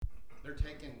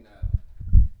They're taking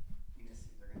Missy.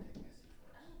 They're going to take Missy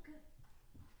for us. Oh, good.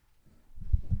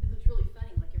 It looked really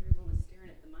funny, like everyone was staring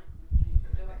at the mic.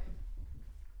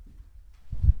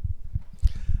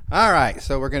 All right,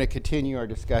 so we're going to continue our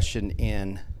discussion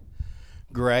in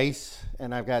grace,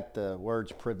 and I've got the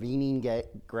words prevening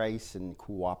grace and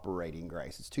cooperating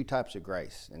grace. It's two types of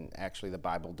grace, and actually the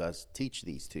Bible does teach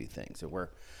these two things. And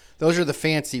those are the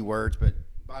fancy words, but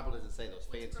the Bible doesn't say those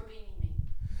fancy. What's prevening mean?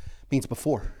 Means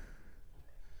before.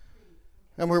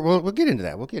 And we'll get into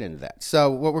that. We'll get into that.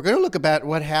 So what we're going to look about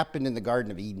what happened in the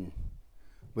Garden of Eden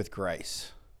with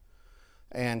grace.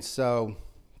 And so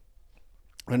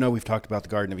I know we've talked about the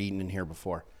Garden of Eden in here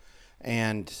before.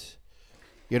 And,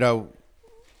 you know,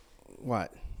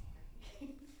 what?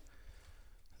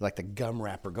 Like the gum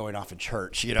wrapper going off in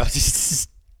church, you know, just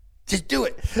do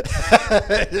it.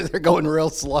 They're going real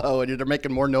slow, and they're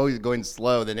making more noise going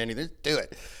slow than anything. Just do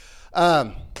it.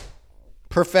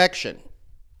 Perfection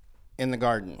in the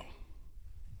garden.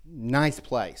 Nice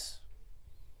place.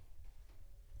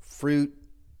 Fruit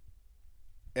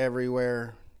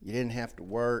everywhere. You didn't have to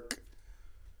work.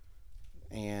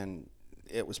 And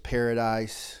it was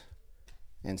paradise.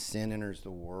 And sin enters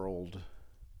the world.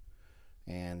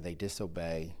 And they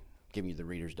disobey. Give you the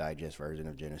Reader's Digest version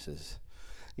of Genesis.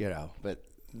 You know,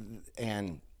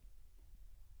 and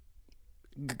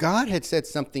God had said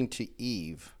something to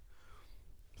Eve.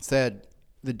 Said,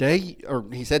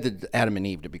 he said to Adam and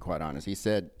Eve, to be quite honest, he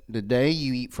said, the day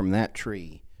you eat from that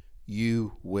tree,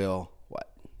 you will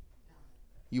what?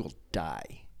 You will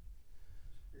die.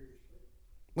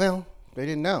 Well, they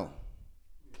didn't know.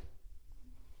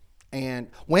 And,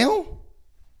 well,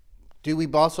 do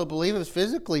we also believe it was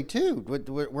physically too?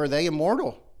 Were they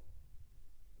immortal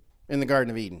in the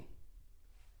Garden of Eden?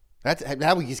 That's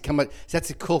how we just come up. That's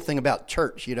the cool thing about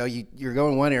church. You know, you're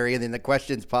going one area, then the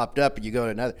questions popped up, and you go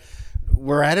to another.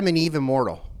 Were Adam and Eve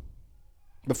immortal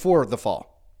before the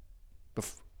fall?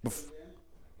 Because if you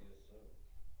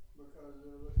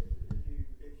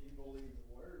believe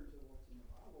the words of what's in the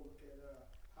Bible, look at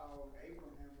how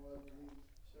Abraham was when he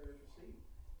served the seed.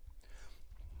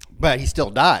 But he still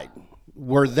died.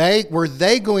 Were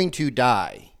they going to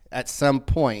die at some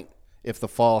point if the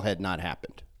fall had not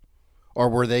happened? Or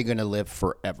were they going to live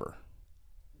forever?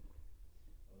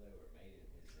 Well, they were made in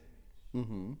his image.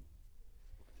 Mm-hmm. And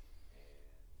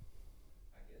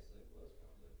I guess they was going to live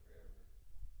forever.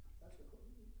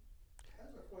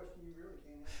 That's a question you really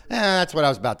can't answer. That's what I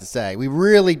was about to say. We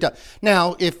really do.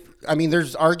 Now,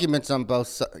 there's arguments on both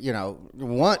sides, you know,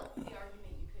 what? The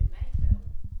argument you could make, though,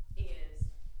 is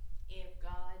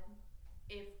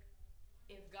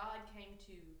if God came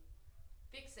to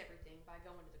fix everything by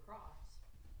going to the cross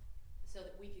so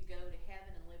that we could go to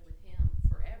heaven and live with him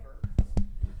forever,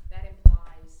 that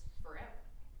implies forever.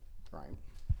 Right.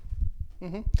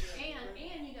 Mm-hmm.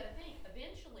 And you got to think,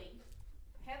 eventually,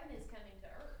 heaven is coming to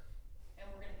earth, and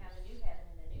we're going to have a new heaven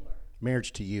and a new earth.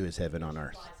 Marriage to you is heaven on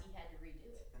earth. Implies he had to redo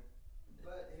it.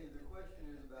 But the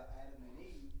question is about Adam and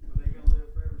Eve. Were they going to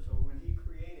live forever? So when he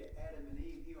created Adam and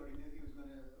Eve, he already knew he was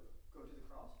going to go to the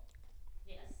cross?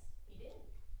 Yes, he did.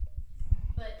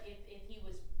 But if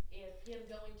him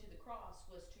going to the cross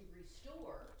was to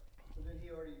restore, So then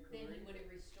he already then created. he would have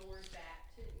restored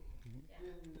back too. Yeah.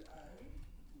 Then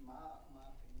my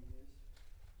opinion is,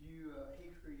 he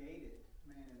created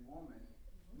man and woman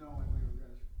knowing we were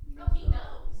going to mess Oh, he up.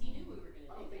 knows. He knew we were going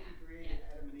to I do don't think that. he created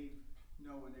Adam and Eve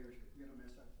knowing they were going to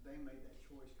mess up. They made that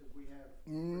choice because we have.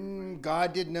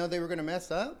 God didn't know they were going to mess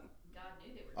up? God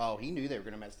knew they were. Oh, he knew they were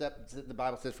going to mess up. The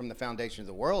Bible says from the foundation of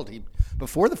the world.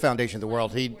 Before the foundation of the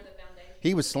world, Before the foundation.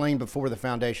 he was slain before the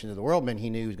foundation of the world, meant he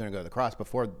knew he was going to go to the cross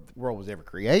before the world was ever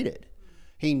created.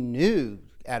 He knew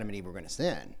Adam and Eve were going to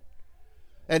sin.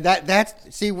 And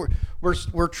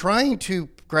we're trying to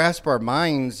grasp our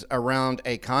minds around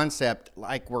a concept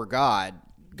like we're God.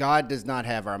 God does not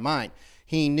have our mind.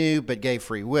 He knew but gave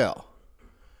free will.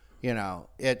 You know,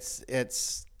 it's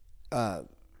to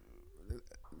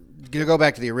go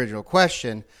back to the original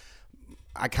question,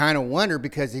 I kind of wonder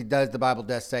because the Bible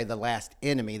does say the last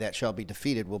enemy that shall be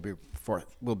defeated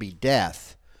will be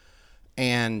death.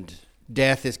 And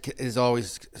death is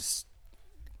always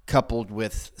coupled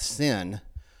with sin.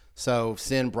 So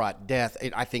sin brought death.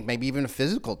 I think maybe even a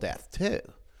physical death too.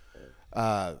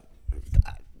 If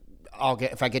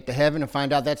I get to heaven and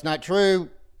find out that's not true,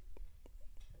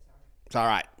 it's all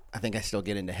right. I think I still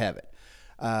get into heaven.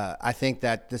 I think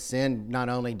that the sin not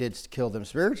only did kill them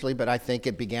spiritually, but I think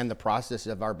it began the process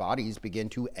of our bodies begin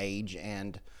to age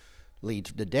and lead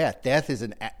to death. Death is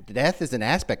an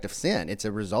aspect of sin. It's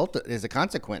a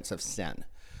consequence of sin.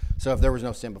 So if there was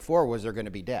no sin before, was there going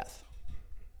to be death?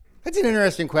 That's an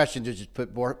interesting question to just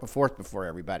put forth before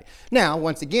everybody. Now,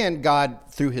 once again, God,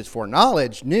 through his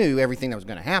foreknowledge, knew everything that was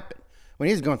going to happen. When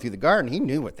he was going through the garden, he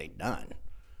knew what they'd done.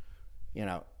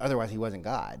 Otherwise he wasn't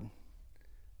God.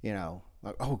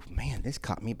 Like, oh man, this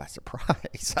caught me by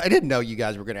surprise. I didn't know you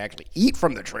guys were going to actually eat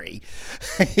from the tree.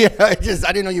 I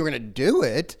didn't know you were going to do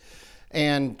it.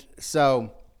 And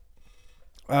so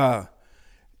that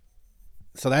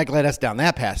led us down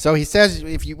that path. So he says,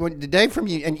 if you went today from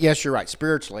you, and yes, you're right,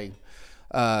 spiritually,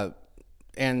 and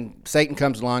Satan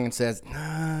comes along and says,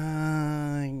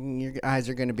 your eyes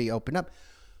are going to be opened up.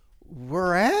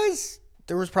 Whereas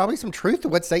there was probably some truth to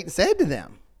what Satan said to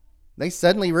them. They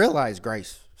suddenly realized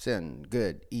grace, sin,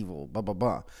 good, evil, blah, blah,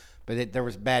 blah. But there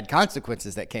was bad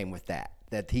consequences that came with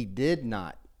that he did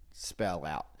not spell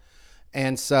out.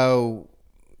 And so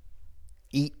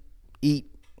eat,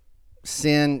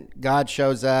 sin, God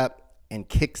shows up and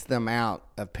kicks them out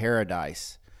of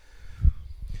paradise.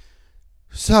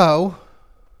 So,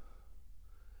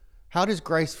 how does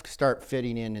grace start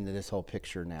fitting into this whole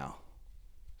picture now?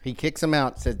 He kicks them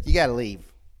out, says, you got to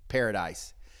leave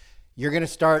paradise. You're going to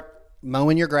start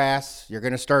mowing your grass. You're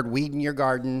going to start weeding your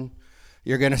garden.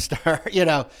 You're going to start,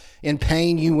 in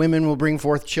pain, you women will bring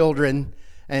forth children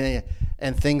and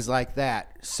things like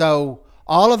that. So,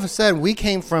 all of a sudden, we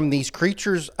came from these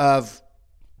creatures of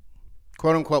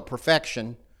quote-unquote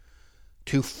perfection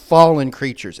to fallen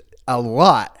creatures. A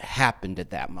lot happened at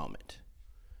that moment.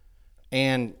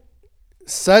 And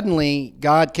suddenly,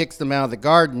 God kicks them out of the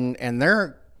garden, and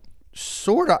they're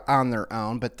sort of on their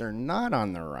own, but they're not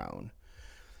on their own.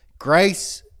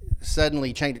 Grace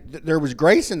suddenly changed. There was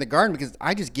grace in the garden because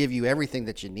I just give you everything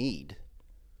that you need.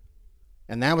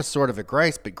 And that was sort of a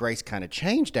grace, but grace kind of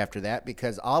changed after that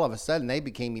because all of a sudden they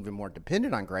became even more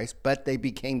dependent on grace, but they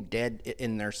became dead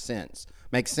in their sins.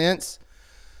 Make sense?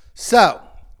 So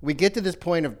we get to this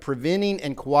point of preventing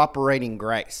and cooperating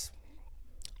grace.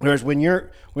 Whereas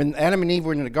when Adam and Eve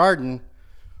were in the garden,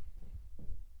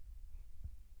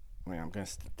 I'm going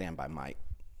to stand by Mike,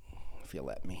 if you'll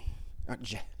let me.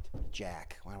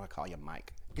 Jack. Why do I call you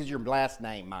Mike? Because your last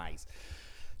name, Mize.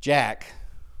 Jack.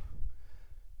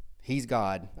 He's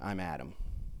God. I'm Adam.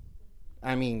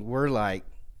 I mean, we're like,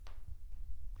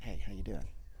 hey, how you doing?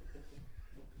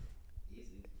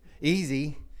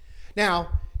 Easy.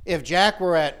 Now, if Jack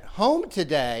were at home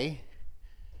today,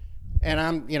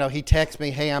 and he texts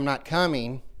me, hey, I'm not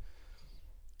coming,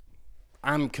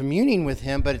 I'm communing with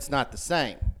him, but it's not the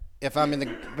same.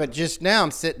 But just now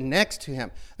I'm sitting next to him.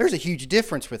 There's a huge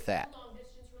difference with that. Long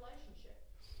distance relationship.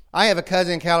 I have a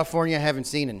cousin in California I haven't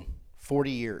seen in 40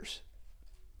 years.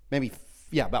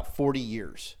 About 40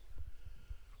 years.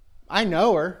 I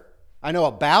know her. I know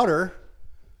about her.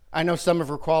 I know some of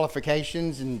her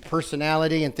qualifications and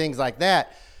personality and things like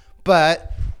that.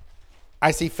 But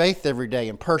I see Faith every day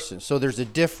in person. So there's a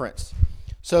difference.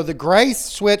 So the grace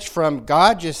switched from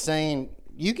God just saying,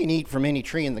 you can eat from any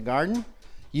tree in the garden.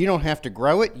 You don't have to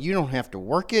grow it. You don't have to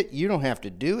work it. You don't have to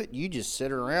do it. You just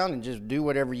sit around and just do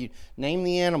whatever you name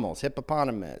the animals,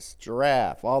 hippopotamus,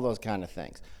 giraffe, all those kind of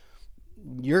things.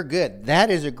 You're good.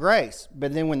 That is a grace.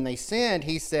 But then when they sinned,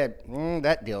 he said,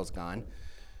 that deal's gone.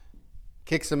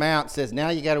 Kicks them out, says, now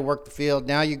you got to work the field.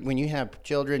 Now when you have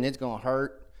children, it's going to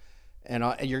hurt. And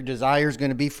your desire is going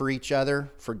to be for each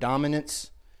other, for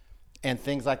dominance, and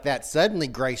things like that. Suddenly,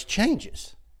 grace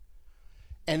changes.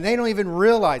 And they don't even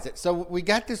realize it. So we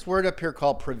got this word up here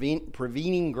called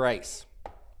prevening grace.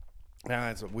 Now,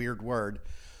 that's a weird word.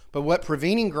 But what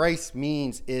prevening grace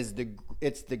means is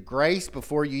it's the grace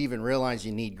before you even realize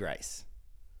you need grace.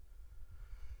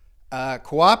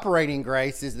 Cooperating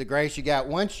grace is the grace you got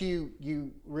once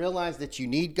you realize that you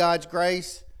need God's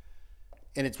grace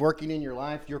and it's working in your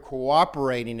life, you're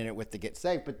cooperating in it with to get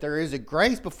saved. But there is a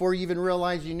grace before you even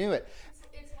realize you knew it.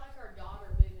 It's like our daughter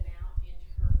moving out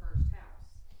into her first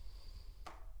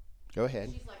house. Go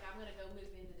ahead. She's like, I'm going to go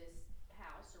move into this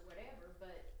house or whatever,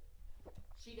 but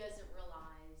she doesn't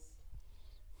realize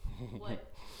what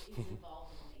is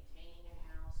involved in maintaining a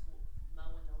house,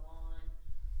 mowing the lawn,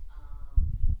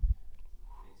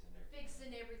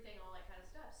 fixing everything, all that kind of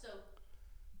stuff. So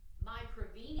my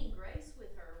prevening grace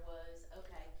with her was,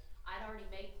 okay, I'd already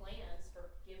made plans for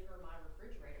give her my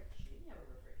refrigerator. She didn't have a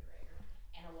refrigerator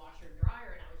and a washer and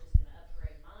dryer, and I was just going to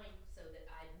upgrade mine so that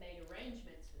I'd made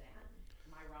arrangements for that.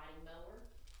 My riding mower,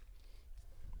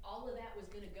 all of that was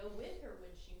going to go with her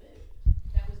when she moved.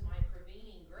 That was my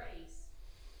prevening grace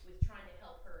with trying to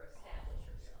help her establish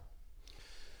herself.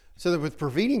 So with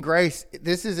prevening grace,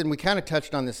 this is, and we kind of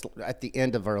touched on this at the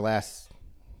end of our last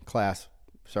class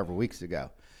several weeks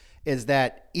ago, is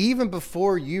that even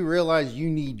before you realize you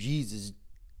need Jesus,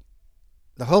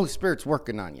 the Holy Spirit's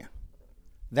working on you.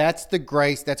 That's the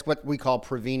grace. That's what we call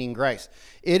prevening grace.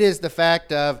 It is the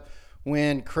fact of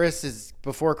when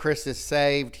before Chris is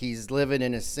saved, he's living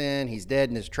in his sin, he's dead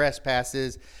in his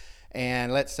trespasses,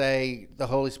 and let's say the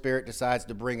Holy Spirit decides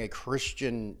to bring a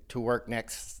Christian to work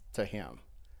next to him.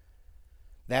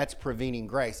 That's prevening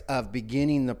grace, of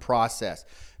beginning the process.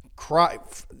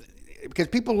 Because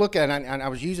people look at it, and I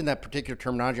was using that particular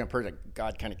terminology on purpose, like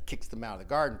God kind of kicks them out of the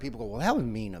garden. People go, well, that was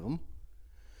mean of them.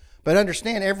 But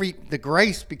understand, the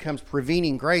grace becomes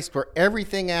prevening grace, where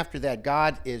everything after that,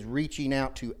 God is reaching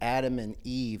out to Adam and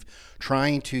Eve,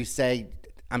 trying to say,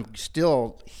 I'm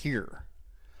still here.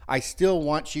 I still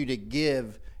want you to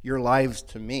give your lives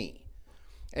to me.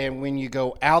 And when you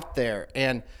go out there,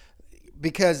 and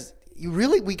because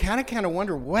we kind of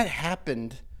wonder what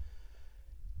happened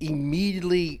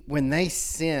immediately when they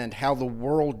sinned, how the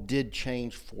world did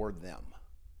change for them.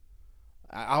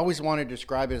 I always wanted to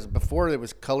describe it as before there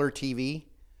was color TV,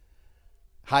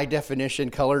 high definition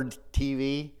colored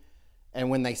TV, and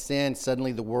when they sinned,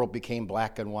 suddenly the world became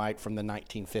black and white from the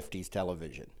 1950s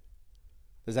television.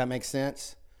 Does that make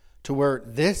sense? To where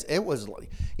it was,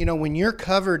 when you're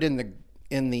covered in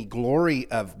the glory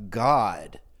of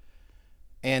God,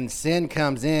 and sin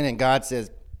comes in and God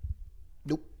says,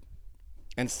 nope.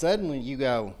 And suddenly you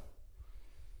go,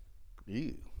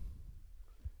 ew.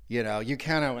 You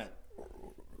kind of went,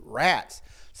 rats.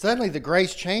 Suddenly the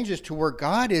grace changes to where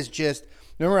God is just,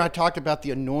 remember I talked about the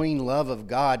annoying love of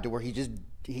God, to where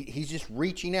he's just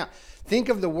reaching out. Think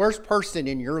of the worst person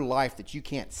in your life that you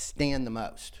can't stand the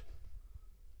most.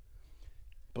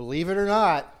 Believe it or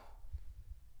not,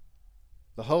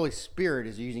 the Holy Spirit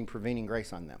is using prevening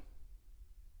grace on them.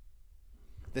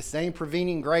 The same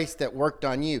prevening grace that worked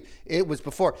on you, it was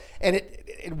before. And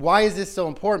why is this so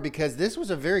important? Because this was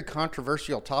a very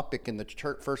controversial topic in the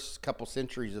church, first couple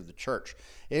centuries of the church.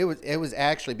 It was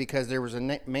actually because there was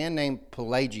a man named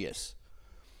Pelagius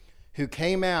who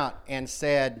came out and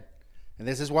said, and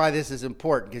this is why this is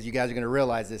important, because you guys are going to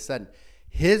realize this sudden.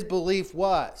 His belief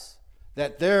was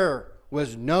that there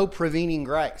was no prevening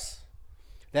grace,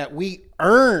 that we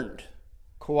earned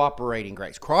cooperating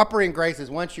grace. Cooperating grace is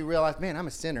once you realize, man, I'm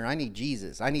a sinner. I need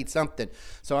Jesus. I need something.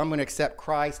 So I'm going to accept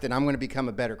Christ and I'm going to become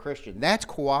a better Christian. That's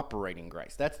cooperating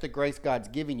grace. That's the grace God's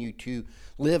giving you to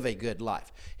live a good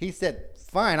life. He said,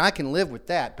 fine, I can live with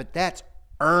that, but that's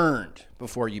earned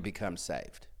before you become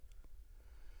saved.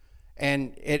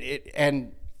 And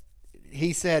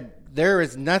he said, there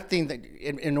is nothing that,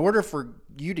 in order for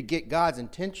you to get God's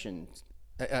attention,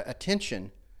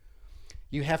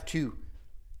 you have to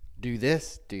do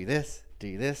this, do this,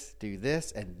 do this, do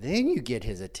this, and then you get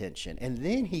his attention, and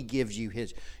then he gives you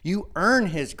you earn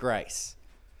his grace.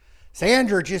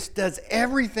 Sandra just does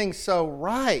everything so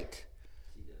right.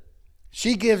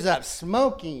 She gives up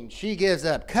smoking. She gives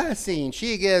up cussing.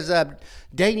 She gives up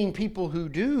dating people who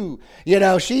do.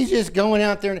 She's just going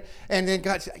out there, and then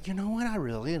God said, you know what? I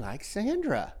really like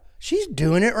Sandra. She's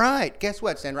doing it right. Guess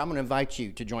what, Sandra? I'm going to invite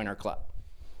you to join our club.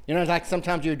 It's like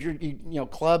sometimes you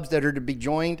clubs that are to be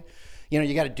joined,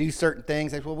 you got to do certain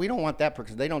things. Well, we don't want that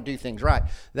person. They don't do things right.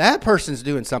 That person's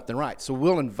doing something right, so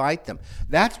we'll invite them.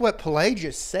 That's what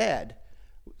Pelagius said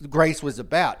grace was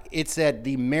about. It said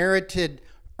the merited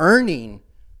earning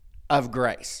of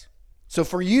grace. So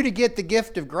for you to get the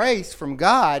gift of grace from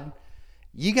God,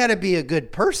 you got to be a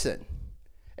good person.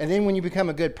 And then when you become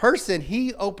a good person,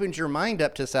 he opens your mind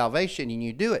up to salvation and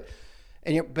you do it.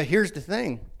 But here's the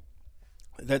thing.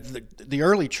 That the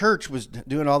early church was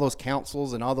doing all those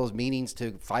councils and all those meetings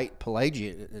to fight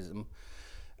Pelagianism.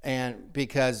 And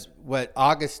because what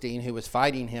Augustine, who was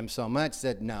fighting him so much,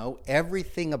 said, no,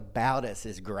 everything about us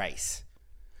is grace.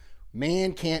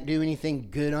 Man can't do anything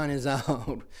good on his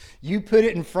own. You put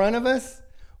it in front of us,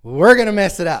 we're going to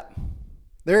mess it up.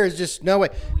 There is just no way.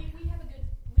 We have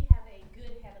a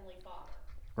good Heavenly Father.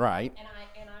 Right. And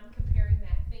I'm comparing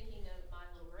that, thinking of my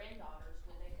little granddaughters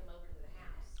when they come over to the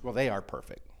house. Well, they are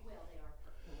perfect. Well, they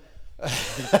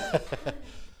are perfect.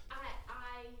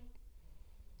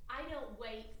 I don't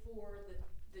wait for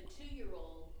the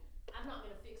 2-year-old. I'm not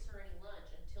going to fix her any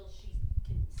lunch until she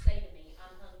can say to me,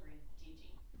 I'm hungry,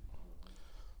 Gigi.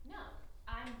 No,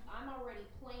 I'm already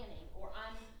planning, or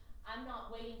I'm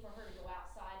not waiting for her to go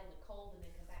outside in the cold and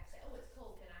then come back and say, oh, it's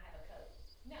cold, can I have a coat?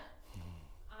 No,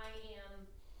 I am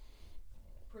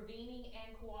prevening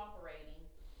and cooperating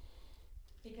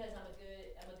because I'm a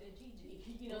good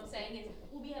Gigi. You know what I'm saying?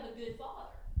 We have a good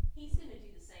Father. He's going to do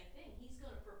the same thing. He's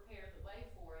going to prepare the way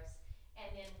for us and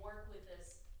then work with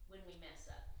us when we mess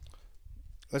up.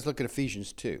 Let's look at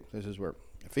Ephesians 2. This is where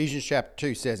Ephesians chapter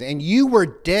 2 says, and you were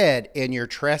dead in your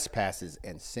trespasses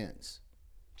and sins.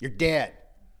 You're dead.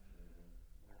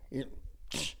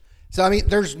 So, I mean,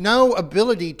 there's no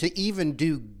ability to even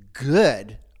do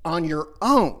good on your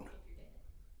own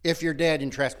if you're dead in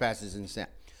trespasses and sin.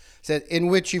 It says, in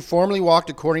which you formerly walked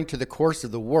according to the course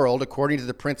of the world, according to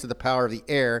the prince of the power of the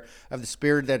air, of the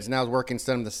spirit that is now working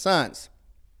son of the sons.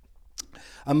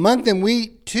 Among them we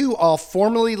too all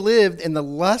formerly lived in the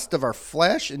lust of our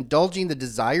flesh, indulging the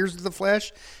desires of the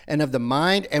flesh and of the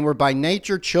mind, and were by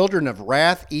nature children of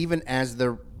wrath, even as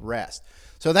the rest.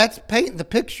 So that's painting the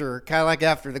picture, kind of like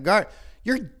after the garden.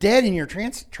 You're dead in your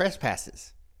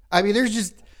trespasses. I mean, there's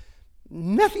just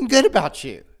nothing good about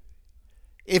you.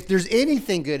 If there's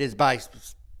anything good, it's by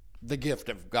the gift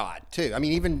of God too. I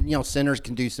mean, even, sinners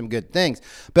can do some good things.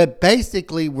 But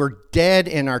basically, we're dead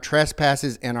in our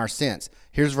trespasses and our sins.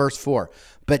 Here's verse 4.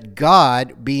 But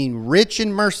God, being rich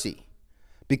in mercy,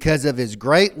 because of his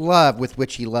great love with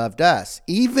which he loved us,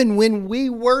 even when we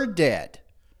were dead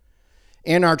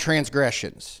in our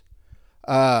transgressions.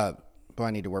 I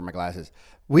need to wear my glasses.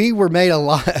 We were made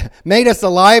us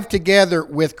alive together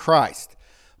with Christ.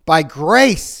 By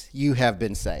grace you have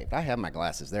been saved. I have my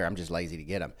glasses there. I'm just lazy to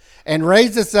get them. And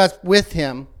raised us up with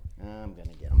him. I'm going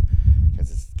to get them because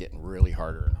it's getting really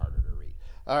harder and harder to read.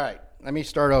 All right, let me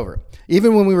start over.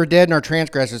 Even when we were dead in our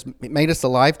transgressions, made us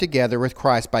alive together with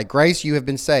Christ. By grace you have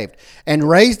been saved. And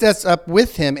raised us up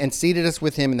with him and seated us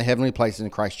with him in the heavenly places in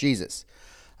Christ Jesus.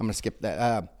 I'm going to skip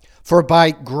that. For by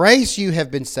grace you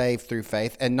have been saved through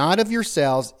faith, and not of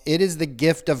yourselves. It is the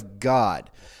gift of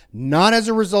God, not as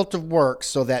a result of works,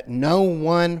 so that no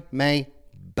one may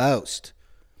boast.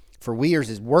 For we are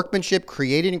his workmanship,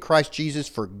 created in Christ Jesus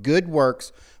for good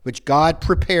works, which God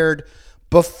prepared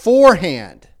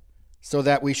beforehand, so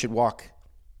that we should walk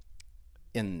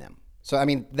in them. So, I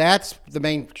mean, that's the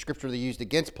main scripture they used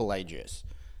against Pelagius.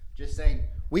 Just saying,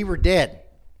 we were dead.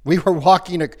 We were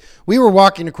walking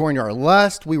according to our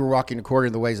lust. We were walking according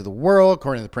to the ways of the world,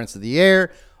 according to the prince of the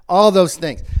air, all those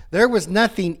things. There was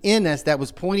nothing in us that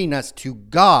was pointing us to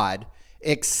God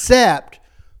except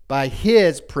by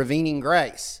his prevening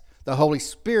grace. The Holy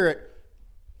Spirit,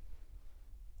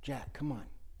 Jack, come on.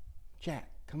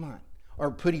 Jack, come on. Or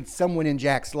putting someone in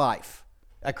Jack's life,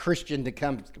 a Christian to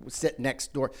come sit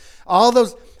next door. All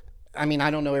those, I mean, I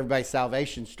don't know everybody's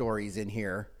salvation stories in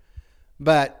here,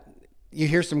 but you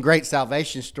hear some great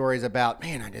salvation stories about,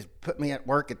 man, I just put me at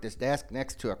work at this desk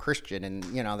next to a Christian and,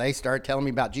 they started telling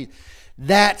me about Jesus.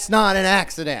 That's not an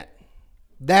accident.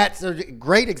 That's a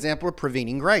great example of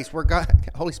prevening grace where God,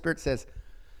 Holy Spirit says,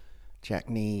 Jack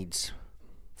needs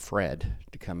Fred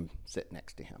to come sit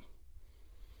next to him.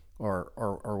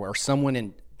 Or someone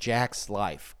in Jack's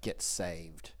life gets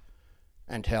saved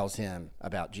and tells him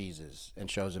about Jesus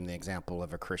and shows him the example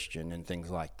of a Christian and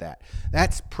things like that.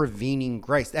 That's prevening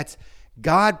grace. That's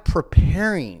God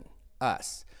preparing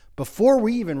us before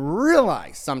we even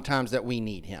realize sometimes that we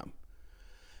need him.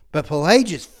 But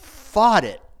Pelagius fought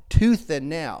it tooth and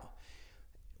nail.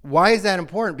 Why is that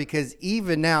important? Because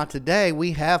even now today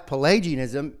we have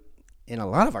Pelagianism in a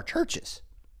lot of our churches.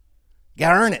 You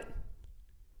got to earn it.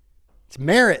 It's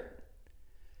merit.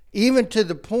 Even to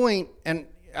the point, and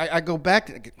I go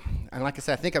back, and like I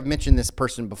said, I think I've mentioned this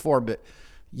person before, but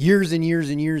years and years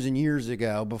and years and years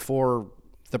ago, before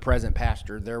the present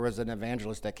pastor, there was an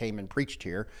evangelist that came and preached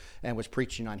here and was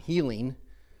preaching on healing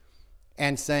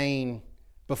and saying,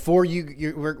 before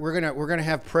we're gonna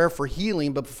have prayer for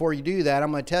healing, but before you do that,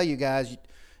 I'm gonna tell you guys,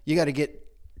 you got to get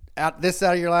this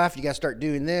out of your life. You got to start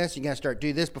doing this. You got to start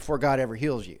doing this before God ever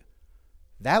heals you.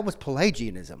 That was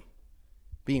Pelagianism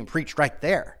being preached right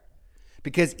there,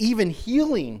 because even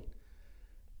healing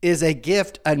is a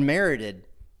gift unmerited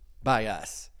by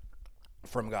us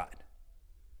from God.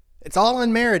 It's all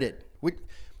unmerited.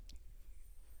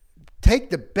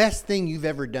 Take the best thing you've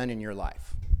ever done in your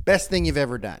life. Best thing you've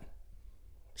ever done.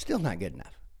 Still not good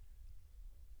enough.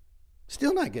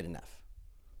 Still not good enough.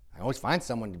 I always find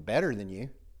someone better than you.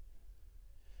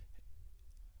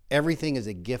 Everything is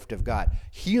a gift of God.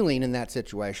 Healing in that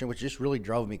situation, which just really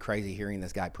drove me crazy hearing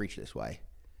this guy preach this way.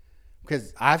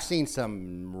 Because I've seen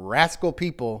some rascal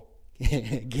people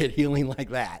get healing like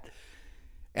that.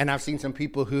 And I've seen some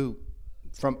people who,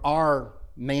 from our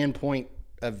man point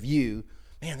of view,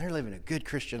 man, they're living a good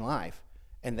Christian life,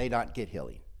 and they don't get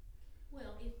healing.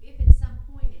 Well, if at some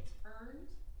point it's earned,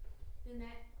 then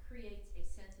that creates a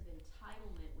sense of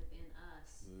entitlement within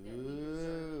us that we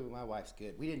deserve. Ooh, my wife's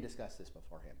good. We didn't discuss this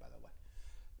beforehand, by the way.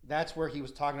 That's where he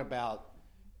was talking about,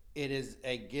 it is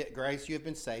a grace you have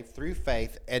been saved through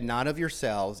faith and not of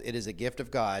yourselves. It is a gift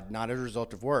of God, not as a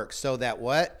result of works, so that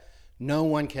what? No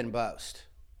one can boast.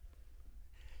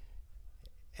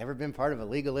 Ever been part of a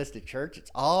legalistic church? It's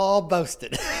all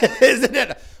boasted, isn't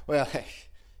it? Well,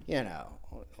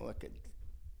 look at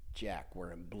Jack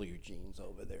wearing blue jeans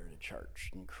over there to church,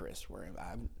 and Chris wearing,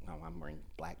 I'm wearing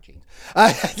black jeans.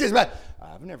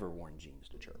 I've never worn jeans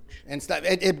to church. And stuff.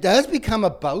 It does become a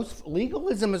boast.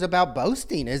 Legalism is about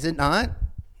boasting, is it not?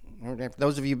 For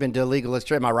those of you who've been to a legalist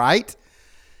church, am I right?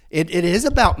 It is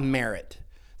about merit.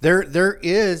 There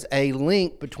is a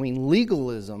link between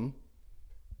legalism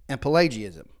and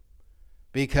Pelagianism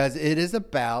because it is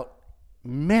about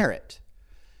merit.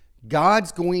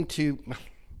 God's going to,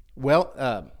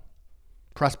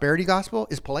 prosperity gospel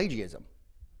is Pelagianism.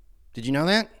 Did you know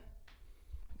that?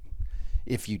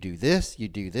 If you do this, you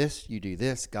do this, you do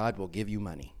this, God will give you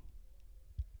money.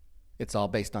 It's all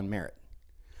based on merit.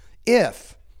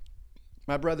 If,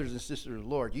 my brothers and sisters of the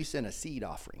Lord, you send a seed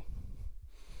offering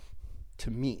to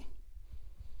me,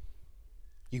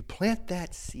 you plant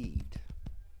that seed,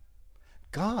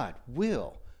 God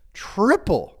will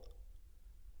triple.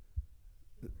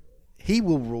 He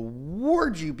will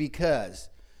reward you because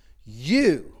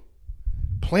you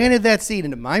planted that seed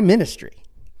into my ministry.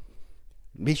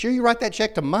 Be sure you write that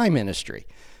check to my ministry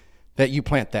that you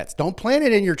plant that. Don't plant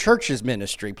it in your church's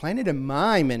ministry. Plant it in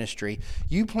my ministry.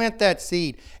 You plant that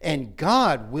seed, and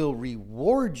God will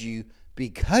reward you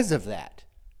because of that.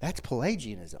 That's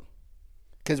Pelagianism.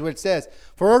 Because what it says,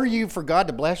 for God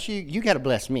to bless you, you got to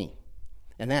bless me.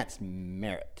 And that's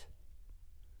merit.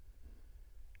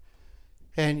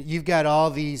 And you've got all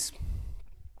these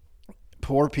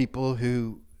poor people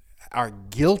who are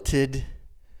guilted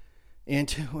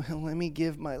into, well, let me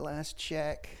give my last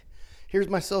check. Here's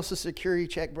my Social Security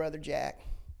check, Brother Jack.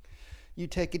 You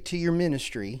take it to your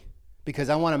ministry because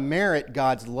I want to merit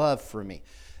God's love for me.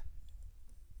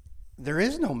 There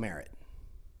is no merit.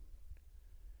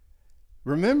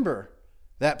 Remember,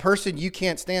 that person you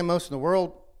can't stand most in the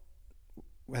world,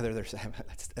 whether they're saved,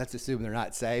 let's assume they're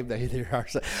not saved. They are,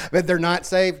 but they're not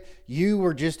saved. You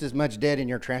were just as much dead in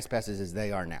your trespasses as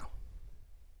they are now.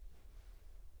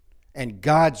 And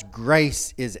God's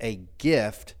grace is a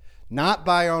gift, not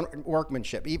by our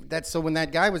workmanship. So when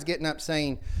that guy was getting up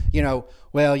saying, the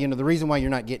reason why you're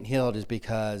not getting healed is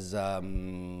because you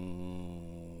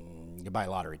buy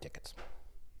lottery tickets.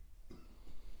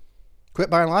 Quit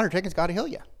buying lottery tickets, God will heal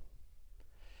you.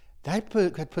 That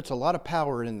puts a lot of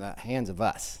power in the hands of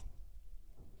us.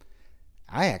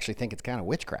 I actually think it's kind of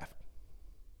witchcraft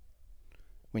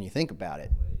when you think about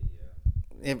it.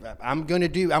 If I'm going to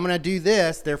do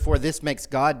this, therefore this makes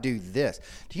God do this.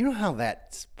 Do you know how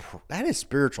that is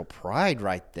spiritual pride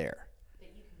right there? That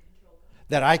you can control God.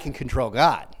 That I can control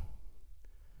God.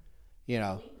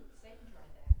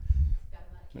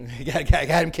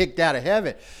 Got him kicked out of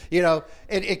heaven.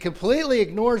 It completely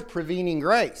ignores prevening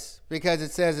grace because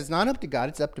it says it's not up to God,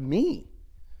 it's up to me.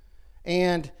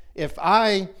 And if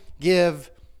I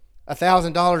give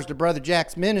 $1,000 to Brother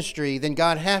Jack's ministry, then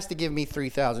God has to give me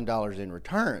 $3,000 in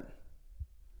return.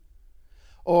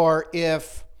 Or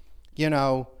if,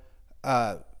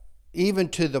 even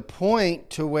to the point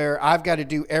to where I've got to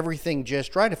do everything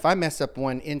just right. If I mess up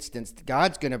one instance,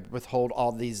 God's going to withhold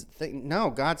all these things. No,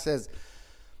 God says,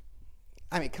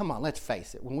 come on, let's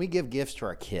face it. When we give gifts to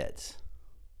our kids,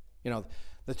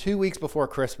 the 2 weeks before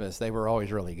Christmas, they were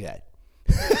always really good.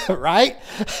 Right?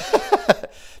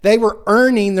 They were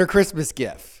earning their Christmas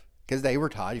gift because they were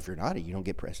taught if you're naughty, you don't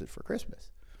get presents for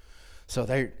Christmas. So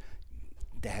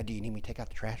Dad, do you need me to take out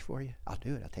the trash for you? I'll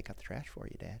do it. I'll take out the trash for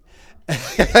you, Dad.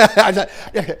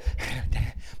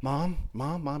 Mom,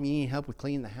 you need help with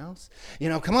cleaning the house?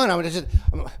 Come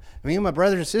on. Me and my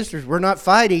brothers and sisters, we're not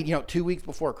fighting, 2 weeks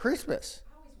before Christmas.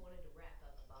 I always wanted to wrap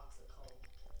up a box of coal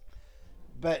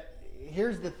But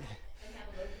here's the thing. and have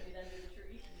a loaf of it under the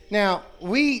tree. Now,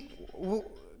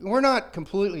 we're not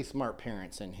completely smart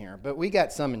parents in here, but we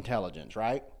got some intelligence,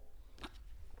 right?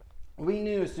 We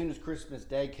knew as soon as Christmas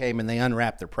Day came and they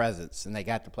unwrapped their presents and they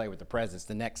got to play with the presents,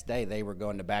 the next day they were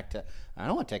going back to, I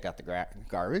don't want to take out the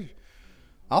garbage.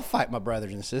 I'll fight my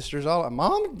brothers and sisters.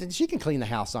 Mom, she can clean the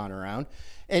house on her own.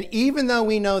 And even though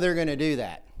we know they're going to do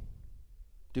that,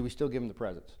 do we still give them the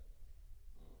presents?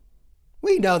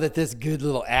 We know that this good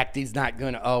little acting's not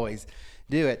going to always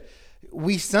do it.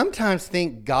 We sometimes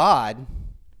think God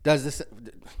does this.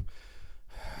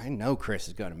 I know Chris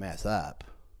is going to mess up.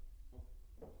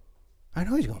 I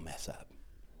know he's going to mess up.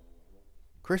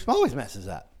 Chris always messes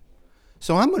up.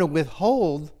 So I'm going to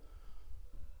withhold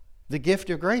the gift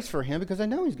of grace for him because I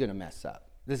know he's going to mess up.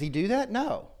 Does he do that?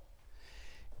 No.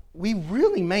 We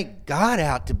really make God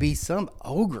out to be some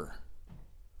ogre.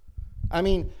 I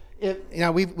mean,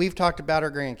 we've talked about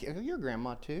our grandkids. Your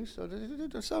grandma too. So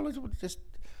let's just.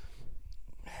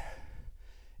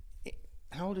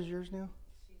 How old is yours now?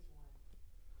 She's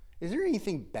 1. Is there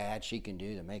anything bad she can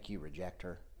do to make you reject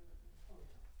her?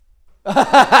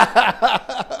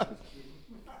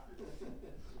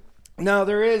 No,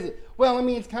 there is. Well, I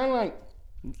mean, it's kind of like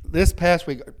this past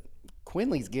week,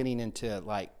 Quinley's getting into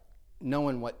like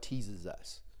knowing what teases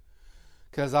us.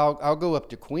 Because I'll go up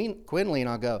to Quinley and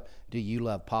I'll go, "Do you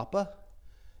love Papa?"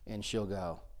 And she'll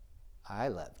go, "I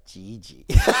love Gigi."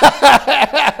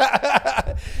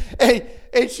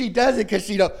 and she does it because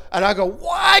she don't. And I go,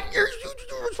 "What? You're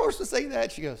supposed to say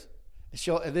that?" She goes,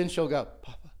 and then she'll go,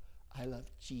 "Papa, I love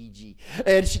Gigi,"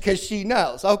 and because she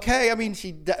knows. Okay, I mean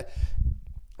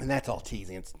and that's all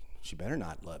teasing. She better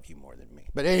not love you more than me.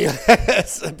 But anyway,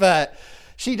 but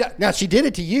she does. Now she did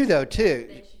it to you though too.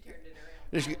 Then she turned it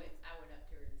around. I went up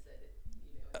to her and said it,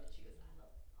 and then she goes,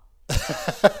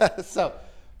 "I love Papa." So,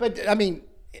 but I mean,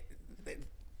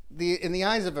 in the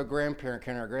eyes of a grandparent,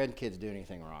 can our grandkids do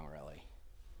anything wrong, really?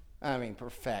 I mean,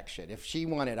 perfection. If she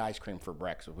wanted ice cream for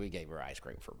breakfast, we gave her ice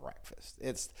cream for breakfast. He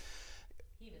even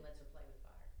lets her play with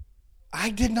fire.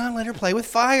 I did not let her play with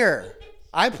fire.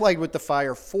 I played with the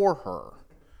fire for her.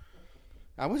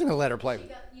 I wasn't going to let her play. She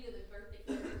got, the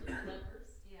birthday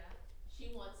numbers. Yeah.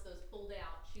 She wants those pulled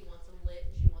out. She wants them lit,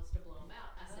 and she wants to blow them out.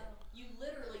 I said, you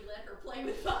literally let her play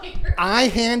with fire. I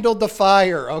handled the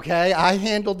fire, okay? I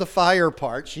handled the fire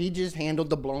part. She just handled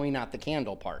the blowing out the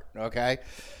candle part, okay?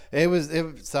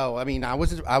 So I mean, I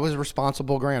was a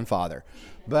responsible grandfather,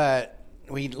 but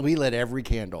we lit every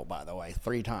candle, by the way,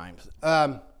 3 times.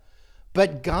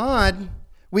 But God,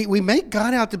 we make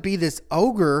God out to be this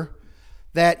ogre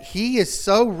that he is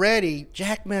so ready.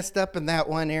 Jack messed up in that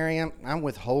one area. I'm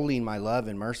withholding my love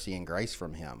and mercy and grace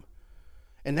from him.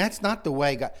 And that's not the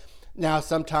way God. Now,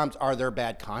 sometimes are there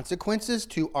bad consequences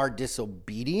to our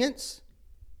disobedience?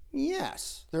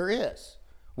 Yes, there is.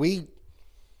 We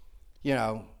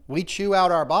chew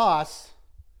out our boss.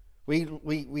 We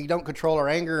don't control our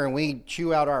anger and we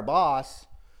chew out our boss.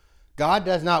 God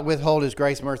does not withhold his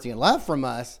grace, mercy, and love from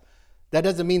us. That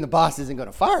doesn't mean the boss isn't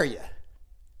going to fire you.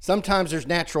 Sometimes there's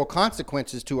natural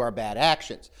consequences to our bad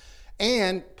actions.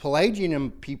 And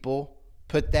Pelagian people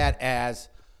put that as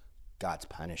God's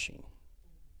punishing.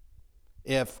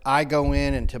 If I go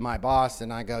in and to my boss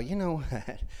and I go, you know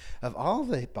what, of all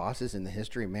the bosses in the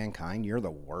history of mankind, you're the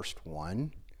worst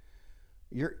one.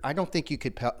 I don't think you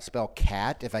could spell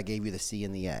cat if I gave you the C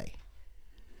and the A.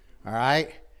 All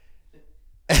right?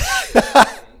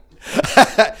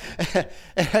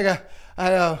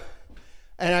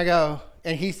 and I go,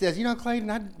 and he says, you know, Clayton,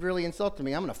 that really insulted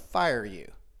me. I'm going to fire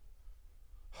you.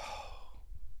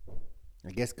 I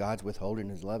guess God's withholding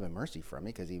his love and mercy from me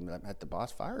because he let the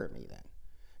boss fire me then.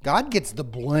 God gets the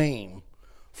blame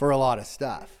for a lot of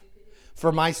stuff,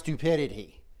 for my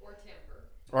stupidity.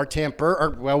 Or temper, or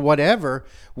well, whatever.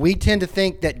 We tend to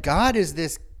think that God is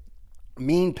this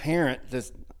mean parent.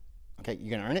 Okay,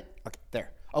 you gonna earn it? Okay,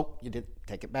 there. Oh, you did.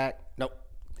 Take it back. Nope.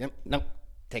 Nope.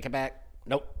 Take it back.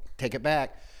 Nope. Take it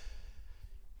back.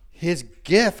 His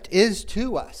gift is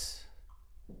to us.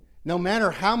 No matter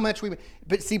how much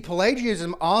but see,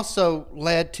 Pelagianism also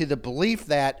led to the belief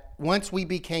that once we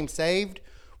became saved,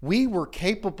 we were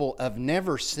capable of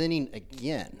never sinning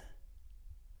again.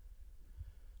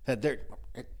 That's the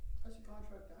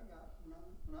contract I got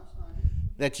when I signed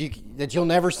it. That you'll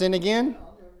never sin again?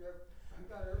 I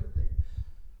got everything.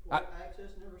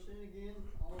 Access, never sin again,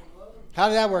 all in love. How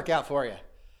did that work out for you?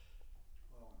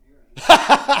 Well, I'm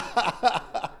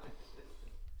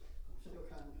still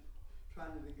kind of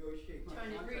trying to negotiate my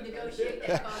Trying to contract. renegotiate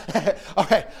that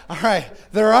contract. All right.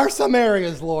 There are some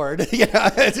areas, Lord.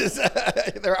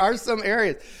 There are some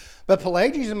areas, but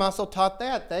Pelagianism also taught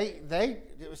that they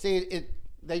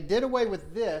did away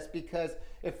with this because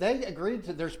if they agreed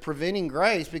to there's preventing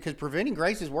grace, because preventing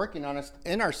grace is working on us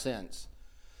in our sins.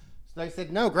 So they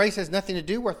said, no, grace has nothing to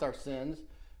do with our sins.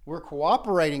 We're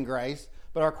cooperating grace,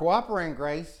 but our cooperating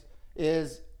grace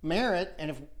is merit, and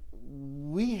if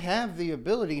we have the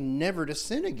ability never to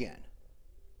sin again.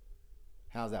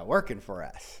 How's that working for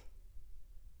us?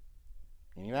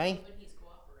 Anybody? When he's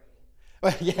cooperating.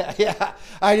 Well, yeah.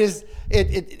 I just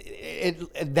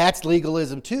that's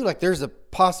legalism too. Like there's a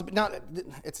possibility. Not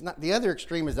it's not the other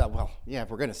extreme is that if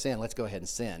we're going to sin, let's go ahead and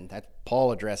sin. That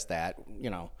Paul addressed that.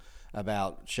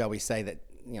 About shall we say that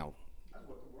That's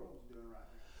what the world's doing right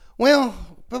now. Well,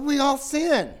 but we all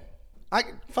sin. I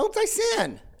sin.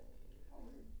 I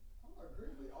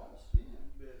agree, we all sin,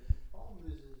 but the problem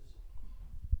is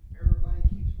everybody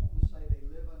keeps wanting to say they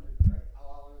live under grace.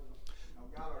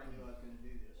 God already knew I was going to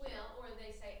do this. Well, or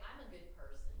they say, I'm a good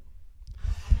person.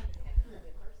 I'm in heaven, I'm a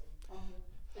good person.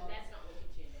 But that's not what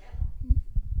gets you into heaven.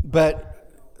 But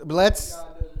let's.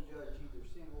 God doesn't judge either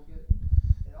sin.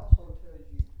 It also tells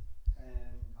you,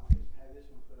 and I'll just have this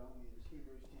one put on me, is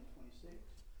Hebrews 10:26,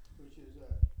 which is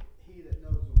he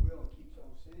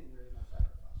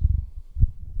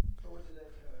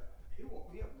he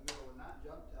woke me up in the middle of the night,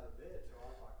 jumped out of bed. So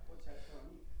I was like, what's that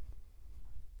telling me?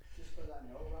 Just because I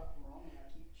know right from wrong and I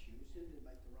keep choosing to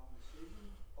make the wrong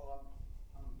decision? Oh,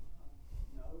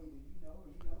 no, either you know or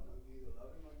you don't know. You either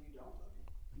love him or you don't love him.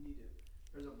 You need to,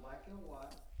 there's a black and a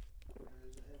white, there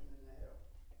is a heaven and a hell.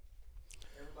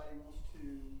 Everybody wants to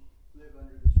live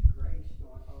under this grace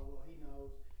going, oh, well, he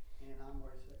knows, and I'm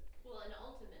where he's at. Well, and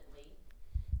ultimately,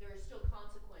 there are still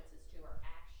consequences to our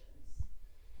actions.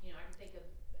 You know, I can think of,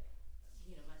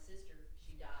 my sister,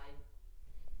 she died,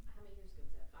 how many years ago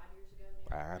was that, 5 years ago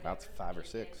now? About Whatever. 5 or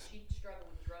And 6. she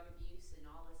struggled with drug abuse and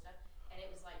all this stuff, and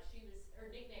it was like her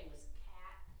nickname was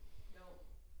Cat,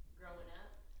 growing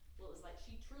up. Well, it was like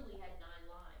she truly had 9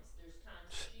 lives. There's times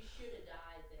she should have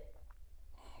died that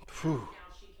Whew.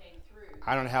 now she came through.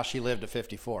 I don't know how she lived to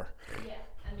 54. Yeah,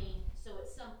 I mean, so at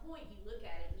some point you look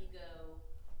at it and you go,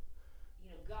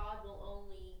 God will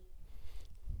only,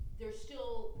 there's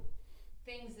still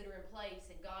things that are in place,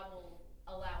 and God will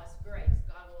allow us grace,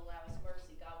 God will allow us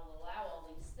mercy, God will allow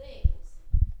all these things,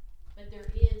 but there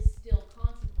is still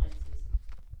consequences.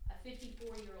 A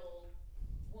 54-year-old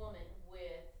woman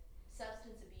with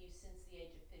substance abuse since the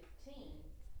age of 15,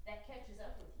 that catches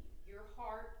up with you. Your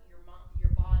heart, your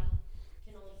body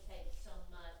can only take so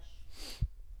much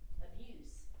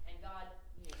abuse, and God,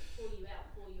 pull you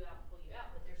out,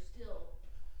 but there's still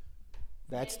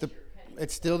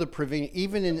It's still the preventing,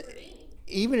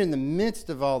 even in the midst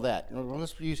of all that. Well,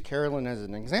 let's use Carolyn as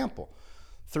an example.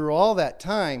 Through all that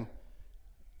time,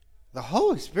 the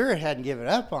Holy Spirit hadn't given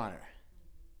up on her.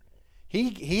 She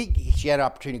had an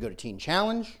opportunity to go to Teen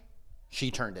Challenge.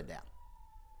 She turned it down.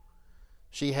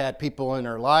 She had people in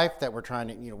her life that were trying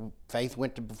to, Faith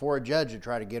went before a judge to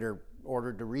try to get her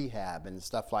ordered to rehab and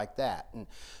stuff like that. And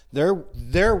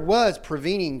there was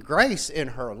preventing grace in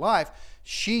her life.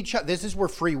 This is where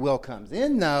free will comes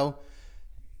in, though.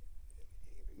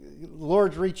 The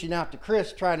Lord's reaching out to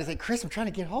Chris, trying to say, Chris, I'm trying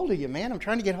to get hold of you, man. I'm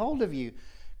trying to get hold of you.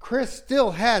 Chris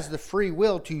still has the free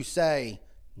will to say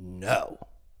no.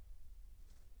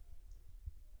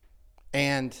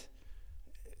 And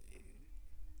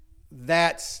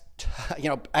that's,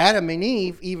 Adam and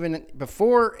Eve, even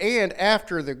before and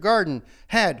after the garden,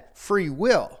 had free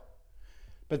will.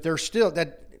 But there's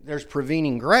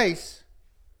preventing grace,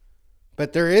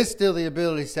 but there is still the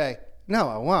ability to say, no,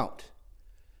 I won't.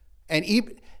 And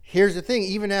here's the thing,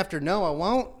 even after no, I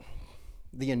won't,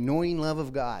 the annoying love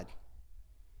of God.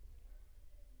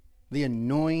 The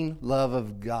annoying love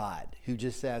of God, who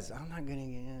just says, I'm not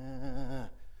going to...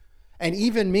 And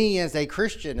even me as a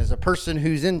Christian, as a person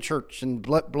who's in church and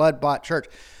blood-bought church,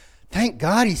 thank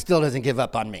God he still doesn't give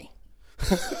up on me.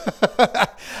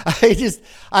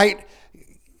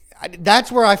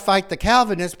 That's where I fight the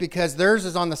Calvinists, because theirs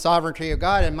is on the sovereignty of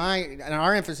God, and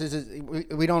our emphasis is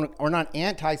we're not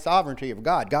anti-sovereignty of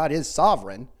God. God is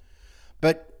sovereign,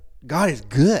 but God is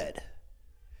good.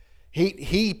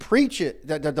 He preaches.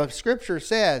 The Scripture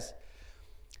says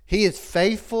he is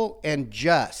faithful and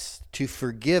just to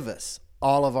forgive us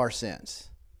all of our sins.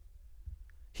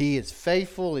 He is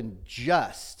faithful and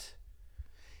just.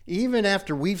 Even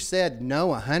after we've said no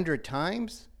 100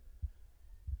 times,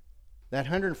 that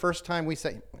 101st time we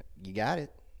say, you got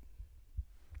it.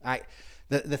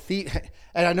 The thief,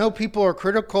 and I know people are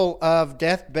critical of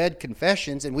deathbed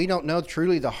confessions, and we don't know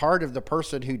truly the heart of the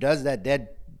person who does that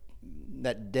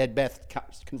deathbed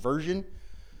conversion.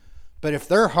 But if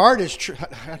their heart is true,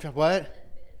 what?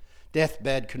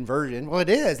 Deathbed conversion. Well, it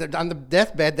is. On the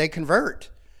deathbed, they convert.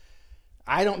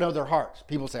 I don't know their hearts.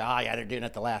 People say, yeah, they're doing it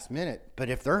at the last minute. But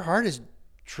if their heart is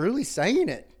truly saying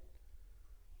it.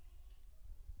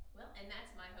 Well, and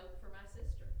that's my hope for my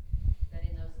sister, that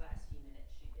in those last few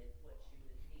minutes she did what she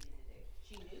needed to do.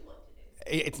 She knew what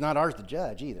to do. It's not ours to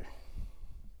judge either.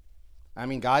 I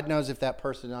mean, God knows if that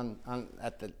person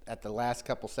at the last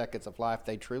couple seconds of life,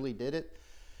 they truly did it.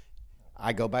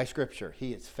 I go by Scripture.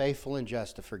 He is faithful and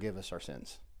just to forgive us our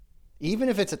sins. Even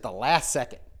if it's at the last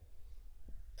second.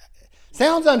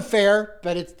 Sounds unfair,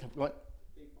 but it's what?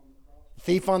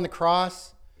 Thief on the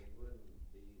cross. It wouldn't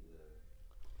be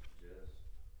the just,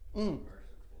 merciful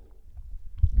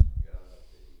God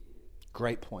that he is.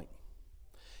 Great point.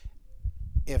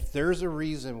 If there's a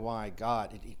reason why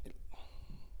God...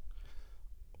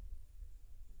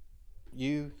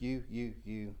 You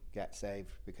got saved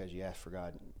because you asked for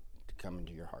God to come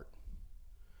into your heart.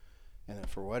 And then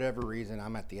for whatever reason,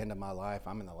 I'm at the end of my life.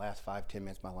 I'm in the last 5-10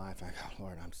 minutes of my life. I go,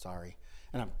 Lord, I'm sorry.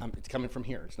 And it's coming from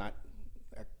here. It's not,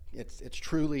 it's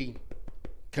truly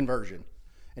conversion.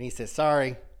 And he says,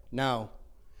 sorry, no.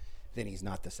 Then he's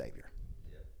not the Savior.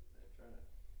 Yep, that's right.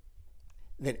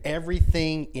 Then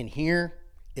everything in here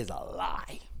is a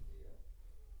lie.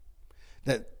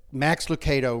 Max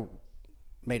Lucado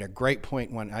made a great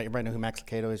point. Everybody know who Max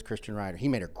Lucado is, Christian writer. He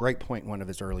made a great point in one of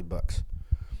his early books.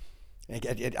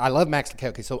 I love Max Lucado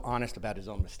because he's so honest about his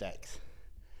own mistakes.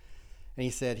 And he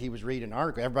said he was reading an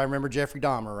article. Everybody remember Jeffrey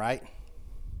Dahmer, right?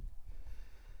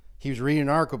 He was reading an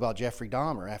article about Jeffrey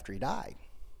Dahmer after he died.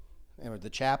 And the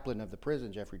chaplain of the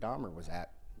prison Jeffrey Dahmer was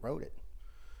at wrote it.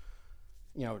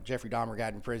 You know, Jeffrey Dahmer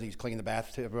got in prison. He was cleaning the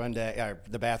bathroom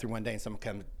one day, and someone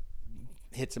comes,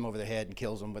 hits him over the head and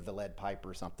kills him with a lead pipe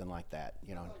or something like that.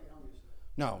 You know,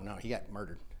 no, he got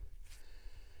murdered.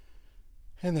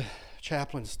 And the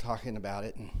chaplain's talking about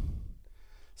it and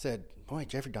said, "Boy,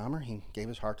 Jeffrey Dahmer, he gave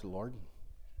his heart to the Lord.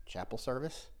 Chapel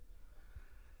service,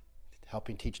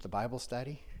 helping teach the Bible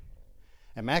study."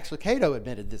 And Max Lucado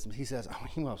admitted this. He says, "Oh,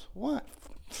 he was what?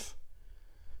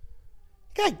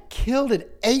 The guy killed and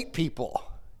ate people.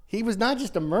 He was not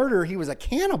just a murderer; he was a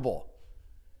cannibal."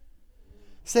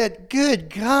 Said, "Good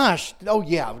gosh, oh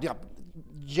yeah,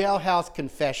 jailhouse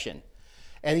confession."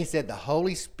 And he said the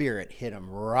Holy Spirit hit him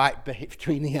right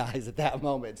between the eyes at that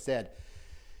moment. Said,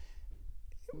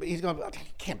 "He's going.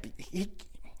 Can't be.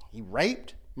 He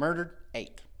raped, murdered,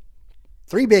 ate.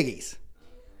 3 biggies,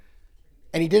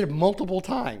 and he did it multiple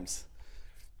times."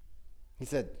 He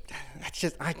said,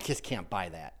 I just can't buy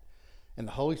that." And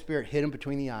the Holy Spirit hit him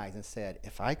between the eyes and said,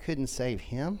 "If I couldn't save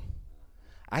him,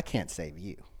 I can't save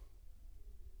you."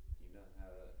 You know how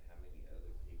many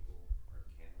other people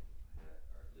are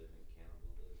living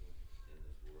cannibalism in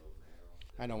this world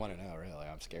now? I don't want to know, really.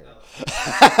 I'm scared. No.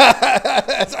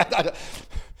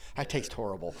 I taste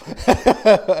horrible.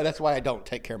 That's why I don't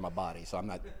take care of my body. So I'm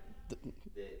not. They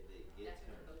get saved. Yeah.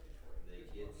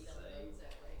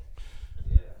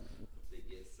 They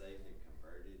get saved and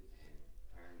converted and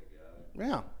turn to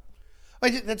God.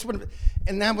 Yeah. That's what,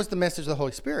 and that was the message of the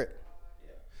Holy Spirit.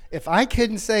 Yeah. If I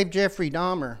couldn't save Jeffrey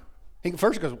Dahmer, he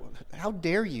first goes, "How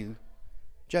dare you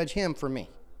judge him for me?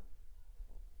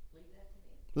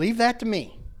 Leave that to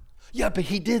me." "Yeah, but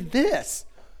he did this."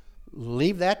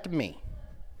 "Leave that to me."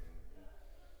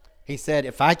 He said,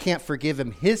 "If I can't forgive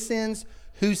him his sins,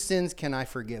 whose sins can I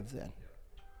forgive then?"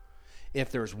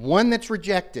 If there's one that's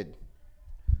rejected,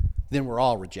 then we're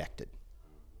all rejected.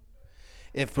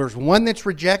 If there's one that's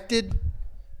rejected,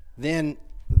 then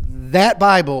that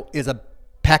Bible is a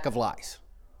pack of lies.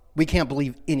 We can't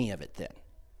believe any of it then.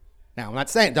 Now, I'm not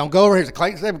saying, don't go over here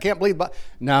and say we can't believe it.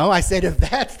 No, I said if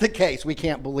that's the case, we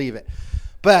can't believe it.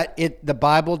 But the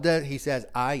Bible does. He says,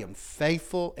 "I am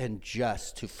faithful and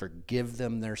just to forgive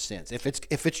them their sins." If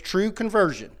it's true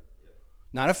conversion,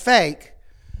 not a fake.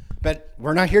 But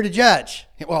we're not here to judge.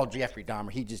 Well, Jeffrey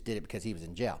Dahmer, he just did it because he was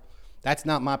in jail. That's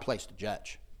not my place to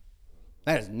judge.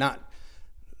 That is not.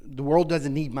 The world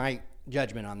doesn't need my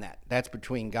judgment on that. That's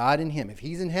between God and him. If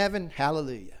he's in heaven,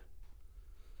 hallelujah.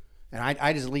 And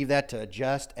I just leave that to a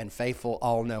just and faithful,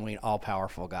 all-knowing,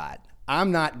 all-powerful God.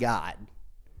 I'm not God.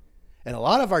 And a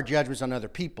lot of our judgments on other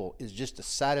people is just to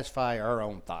satisfy our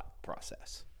own thought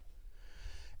process.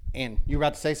 And you were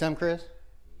about to say something, Chris? You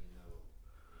know,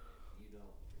 if you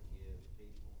don't forgive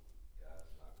people, God's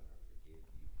not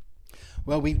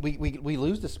going to forgive you. Well, we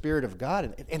lose the Spirit of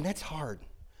God, and that's hard.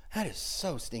 That is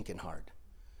so stinking hard.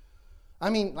 I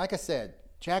mean, like I said,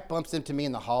 Jack bumps into me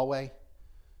in the hallway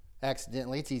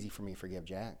accidentally. It's easy for me to forgive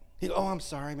Jack. He goes, "Oh, I'm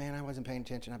sorry, man. I wasn't paying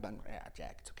attention." "Yeah,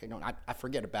 Jack, it's okay." No, I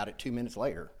forget about it 2 minutes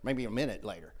later, maybe a minute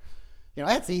later. You know,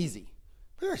 that's easy.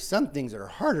 But there are some things that are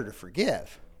harder to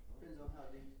forgive. Depends on how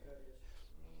deep the cut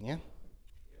is. Yeah.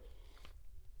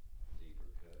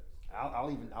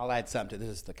 I'll add something to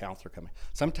this. Is the counselor coming?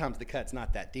 Sometimes the cut's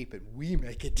not that deep, and we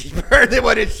make it deeper than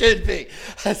what it should be.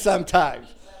 Sometimes,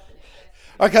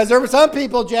 because there were some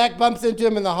people. Jack bumps into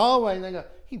him in the hallway, and they go,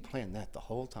 "He planned that the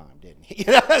whole time, didn't he?"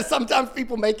 You know, sometimes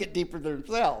people make it deeper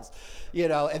themselves, you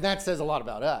know, and that says a lot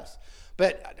about us.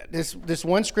 But this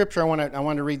one scripture I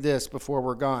want to read this before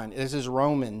we're gone. This is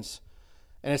Romans,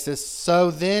 and it says,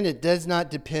 "So then it does not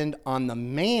depend on the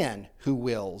man who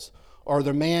wills or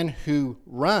the man who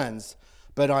runs,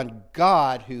 but on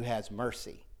God who has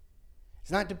mercy." It's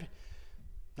not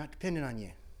dependent on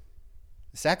you.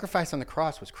 The sacrifice on the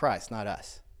cross was Christ, not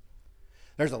us.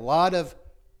 There's a lot of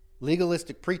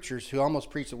legalistic preachers who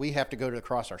almost preach that we have to go to the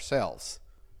cross ourselves.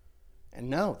 And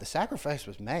no, the sacrifice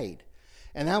was made.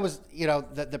 And that was, you know,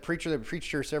 the preacher that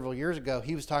preached here several years ago,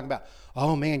 he was talking about,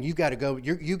 "Oh man, you got to go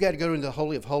into the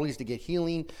Holy of Holies to get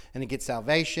healing and to get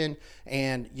salvation.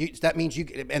 And that means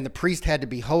and the priest had to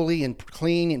be holy and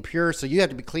clean and pure. So you have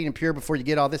to be clean and pure before you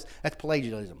get all this." That's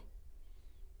Pelagianism.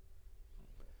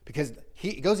 Because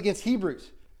it goes against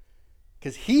Hebrews.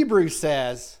 Because Hebrews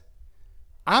says,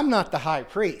 "I'm not the high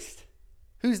priest."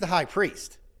 Who's the high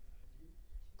priest?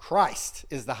 Christ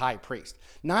is the high priest.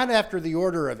 Not after the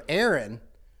order of Aaron,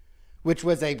 which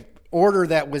was a order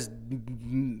that was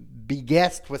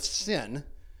beguessed with sin,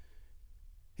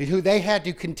 who they had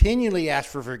to continually ask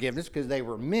for forgiveness because they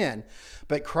were men.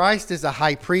 But Christ is a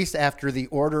high priest after the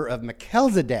order of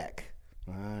Melchizedek.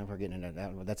 We're getting into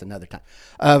that. That's another time.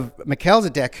 Of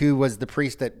Melchizedek, who was the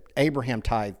priest that Abraham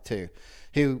tithed to,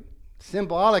 who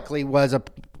symbolically was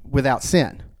without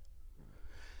sin.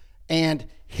 And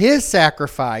his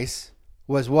sacrifice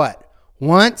was what?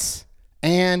 Once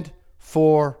and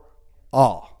for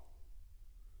all.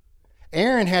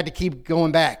 Aaron had to keep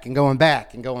going back and going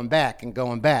back and going back and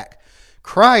going back.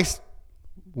 Christ,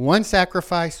 one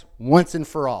sacrifice, once and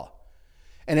for all.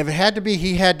 And if it had to be,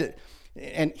 he had to,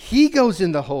 and he goes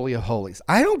in the Holy of Holies.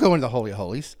 I don't go into the Holy of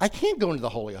Holies. I can't go into the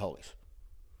Holy of Holies.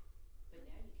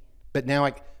 But now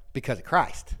because of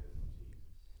Christ.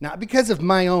 Not because of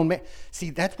my own man. See,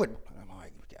 that's what, I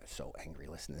got so angry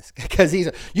listening to this. Because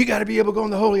you got to be able to go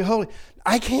in the Holy of Holies.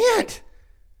 I can't.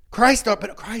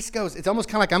 But Christ goes. It's almost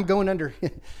kind of like I'm going under,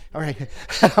 all right,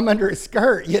 I'm under his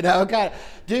skirt, kind of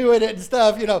doing it and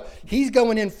stuff, He's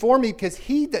going in for me because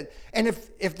and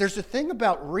if there's a thing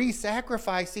about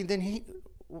re-sacrificing, then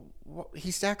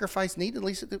he sacrificed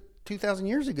needlessly 2,000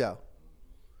 years ago.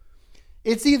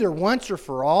 It's either once or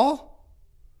for all,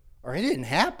 or it didn't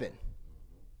happen.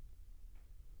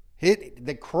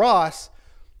 The cross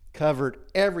covered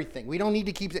everything. We don't need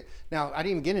to keep it. Now, I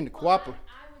didn't even get into cooperation.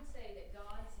 I would say that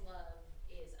God's love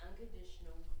is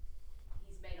unconditional.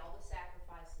 He's made all the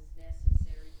sacrifices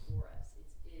necessary for us.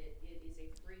 It is a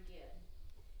free gift.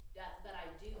 But I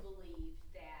do believe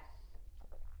that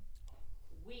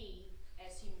we,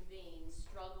 as human beings,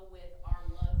 struggle with our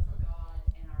love for God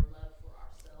and our love for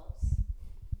ourselves.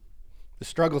 The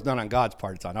struggle's not on God's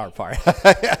part, it's on our part.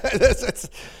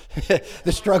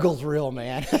 The struggle's real,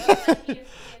 man. If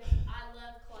I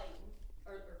love Clayton,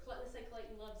 or let's say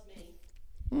Clayton loves me,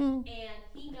 and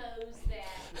he knows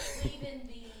that leaving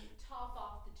the top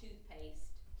off the toothpaste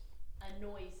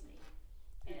annoys me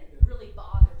and it really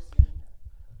bothers me.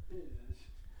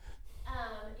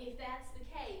 If that's the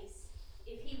case,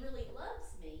 if he really loves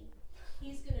me,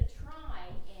 he's going to try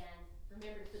and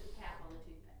remember to put the cap on the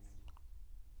toothpaste.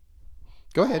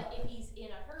 Go ahead. But if he's in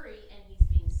a hurry and he's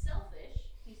being selfish,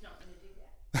 he's not going to do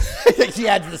that. She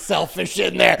adds the selfish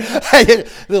in there.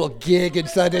 Little gig in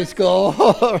Sunday school.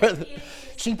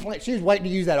 She was waiting to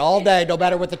use that all day, no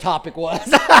matter what the topic was. It's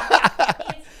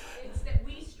that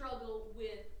we struggle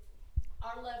with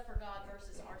our love for God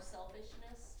versus our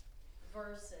selfishness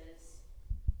versus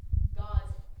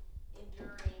God's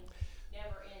enduring,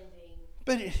 never-ending.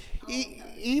 But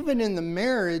even in the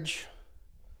marriage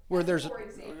where there's, For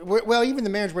example. well, even the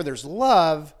marriage where there's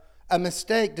love, a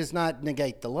mistake does not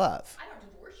negate the love. I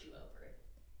don't divorce you over it.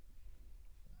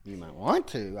 You might want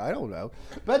to. I don't know.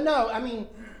 But no, I mean,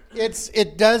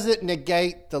 it doesn't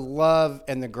negate the love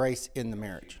and the grace in the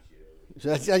marriage.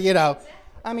 So,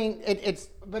 I mean,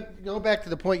 but go back to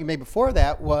the point you made before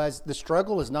that was the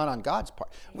struggle is not on God's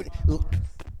part.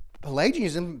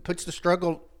 Pelagianism puts the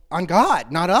struggle on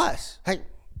God, not us. Hey,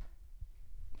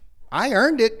 I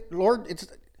earned it, Lord.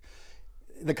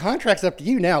 The contract's up to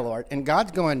you now, Lord. And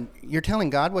God's going, you're telling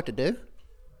God what to do?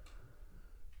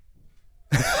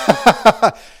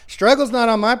 Struggle's not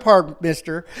on my part,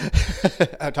 mister.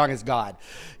 I'm talking as God.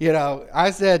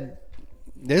 I said,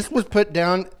 this was put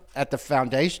down at the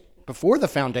foundation, before the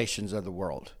foundations of the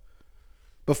world.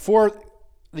 Before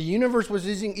the universe was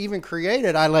even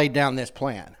created, I laid down this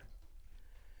plan.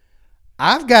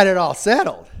 I've got it all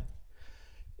settled.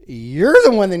 You're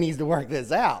the one that needs to work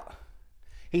this out.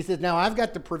 He says, now I've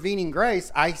got the prevening grace.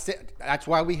 I said, that's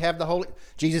why we have the Holy,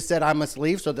 Jesus said, I must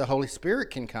leave so the Holy Spirit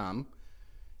can come.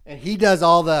 And he does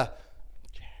all the,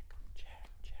 Jack,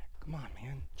 come on,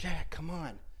 man. Jack, come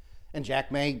on. And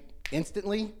Jack may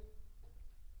instantly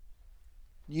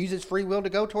use his free will to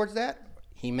go towards that.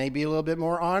 He may be a little bit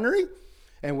more ornery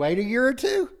and wait a year or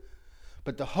two.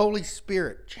 But the Holy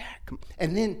Spirit, Jack,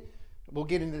 and then we'll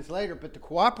get into this later, but the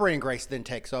cooperating grace then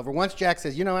takes over. Once Jack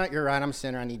says, you know what, you're right, I'm a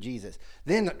sinner, I need Jesus.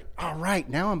 Then, all right,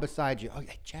 now I'm beside you.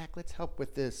 Okay, Jack, let's help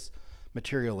with this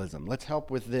materialism. Let's help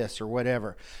with this or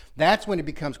whatever. That's when it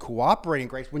becomes cooperating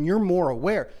grace, when you're more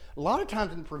aware. A lot of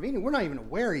times in the prevening, we're not even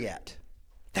aware yet.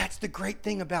 That's the great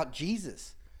thing about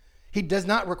Jesus. He does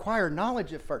not require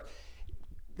knowledge at first.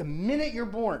 The minute you're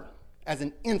born as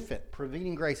an infant,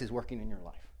 prevening grace is working in your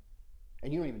life.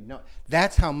 And you don't even know.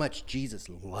 That's how much Jesus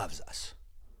loves us.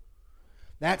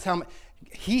 That's how much.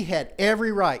 He had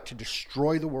every right to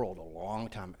destroy the world a long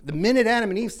time. The minute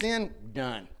Adam and Eve sinned,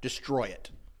 done. Destroy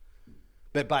it.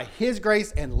 But by his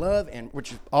grace and love, and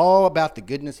which is all about the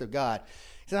goodness of God,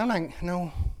 he said, I'm like,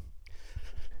 no.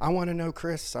 I want to know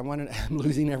Chris. I'm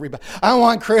losing everybody. I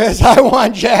want Chris. I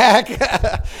want Jack.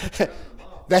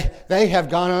 They have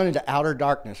gone on into outer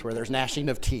darkness where there's gnashing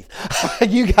of teeth.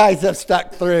 You guys have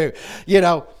stuck through,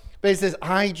 But he says,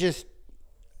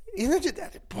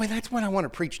 boy, that's what I want to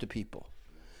preach to people.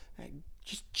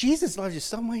 Just Jesus loves you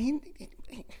so much.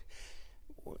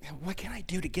 What can I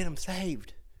do to get them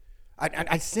saved?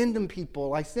 I send them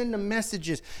people. I send them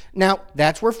messages. Now,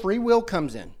 that's where free will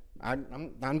comes in.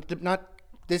 I'm not.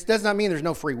 This does not mean there's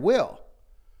no free will.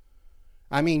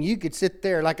 I mean, you could sit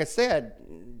there, like I said,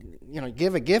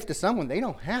 give a gift to someone. They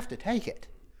don't have to take it.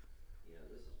 Yeah,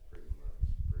 this is pretty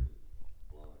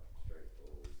blunt,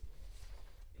 straightforward,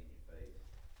 in your face.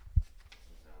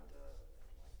 Sometimes like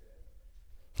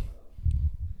that.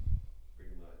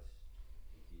 Pretty much,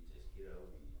 if you just get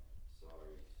over your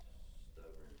sorry,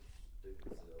 stubborn,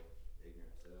 stupid self,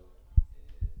 ignorant self,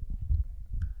 and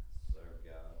serve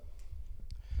God,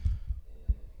 and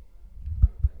everything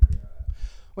will be all right.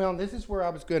 Well, this is where I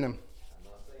was going to. I'm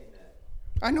not saying that.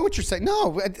 I know what you're saying.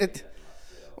 No, and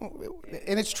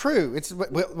it's true. It's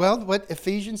what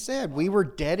Ephesians said. We were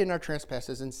dead in our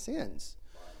trespasses and sins.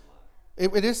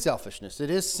 It is selfishness.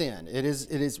 It is sin. It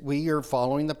is. We are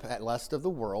following the lust of the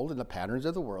world and the patterns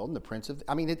of the world and the prince of.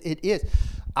 It is.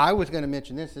 I was going to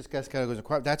mention this. This guy kind of goes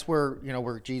across. That's where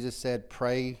where Jesus said,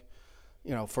 "Pray,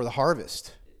 for the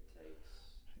harvest."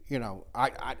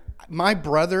 My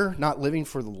brother not living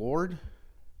for the Lord,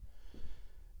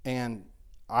 and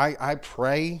I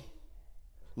pray,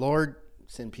 Lord,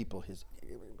 send people his.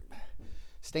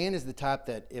 Stan is the type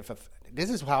that this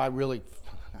is how I really.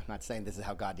 I'm not saying this is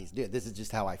how God needs to do it. This is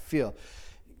just how I feel.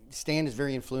 Stan is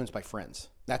very influenced by friends.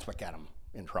 That's what got him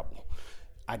in trouble.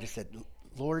 I just said,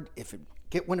 Lord,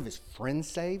 get one of his friends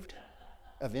saved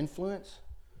of influence,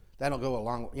 that'll go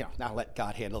along. Now let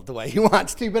God handle it the way He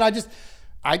wants to. But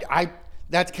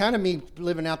that's kind of me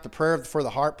living out the prayer for the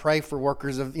heart. Pray for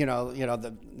workers of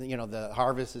the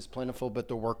harvest is plentiful, but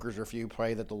the workers are few.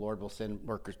 Pray that the Lord will send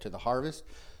workers to the harvest.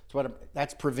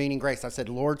 That's prevailing grace. I said,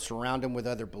 Lord, surround him with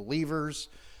other believers.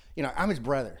 I'm his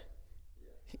brother.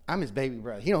 I'm his baby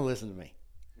brother. He don't listen to me.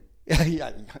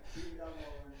 Yeah.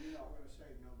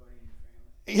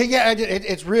 Yeah,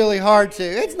 it's really hard to.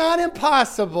 It's not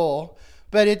impossible,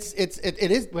 but it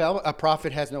is. Well, a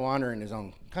prophet has no honor in his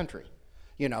own country,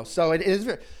 So it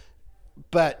is.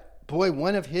 But boy,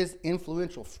 one of his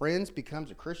influential friends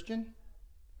becomes a Christian.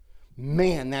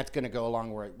 Man, that's going to go a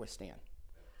long way with Stan,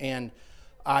 and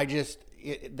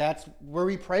that's where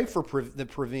we pray for the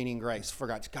prevailing grace for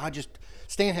God.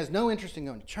 Stan has no interest in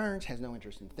going to church, has no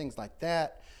interest in things like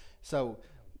that. So,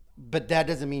 but that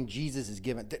doesn't mean Jesus is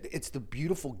given. It's the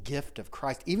beautiful gift of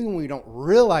Christ. Even when we don't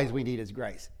realize we need His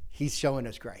grace, He's showing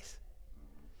us grace.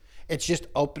 It's just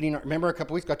opening. Remember a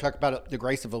couple weeks ago I talked about the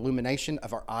grace of illumination,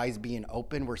 of our eyes being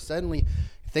open. Where suddenly,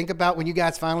 think about when you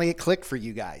guys finally it clicked for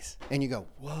you guys, and you go,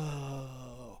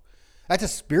 whoa. That's a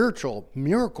spiritual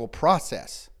miracle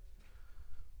process.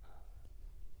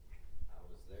 I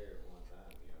was there at one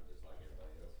time, just like everybody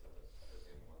else was. But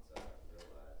then once I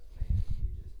realized, man,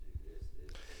 you just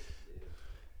do this.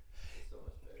 It's so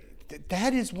much better.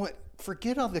 That is what,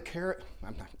 forget all the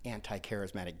I'm not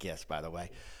anti-charismatic gifts, by the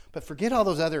way, but forget all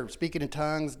those other speaking in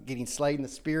tongues, getting slayed in the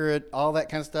spirit, all that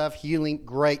kind of stuff, healing,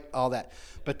 great, all that.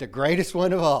 But the greatest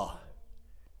one of all,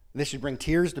 this should bring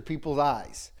tears to people's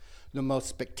eyes. The most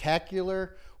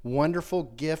spectacular, wonderful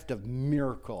gift of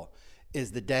miracle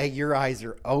is the day your eyes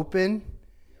are open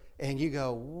and you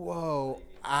go, whoa,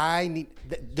 I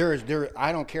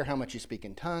don't care how much you speak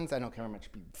in tongues. I don't care how much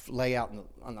you lay out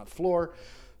on the floor,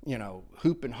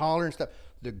 hoop and holler and stuff.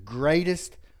 The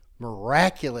greatest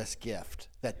miraculous gift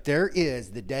that there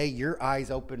is the day your eyes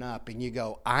open up and you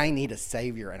go, I need a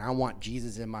Savior and I want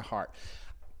Jesus in my heart.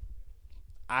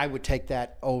 I would take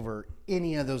that over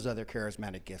any of those other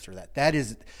charismatic gifts or that. That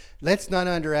is, let's not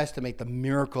underestimate the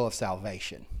miracle of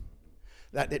salvation.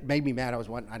 That it made me mad. I was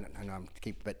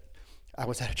I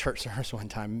was at a church service one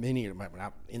time, in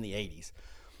the 80s,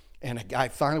 and a guy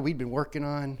we'd been working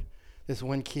on this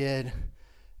one kid,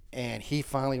 and he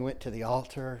finally went to the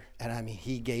altar, and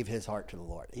he gave his heart to the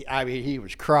Lord. He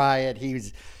was crying.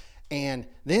 And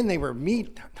then they were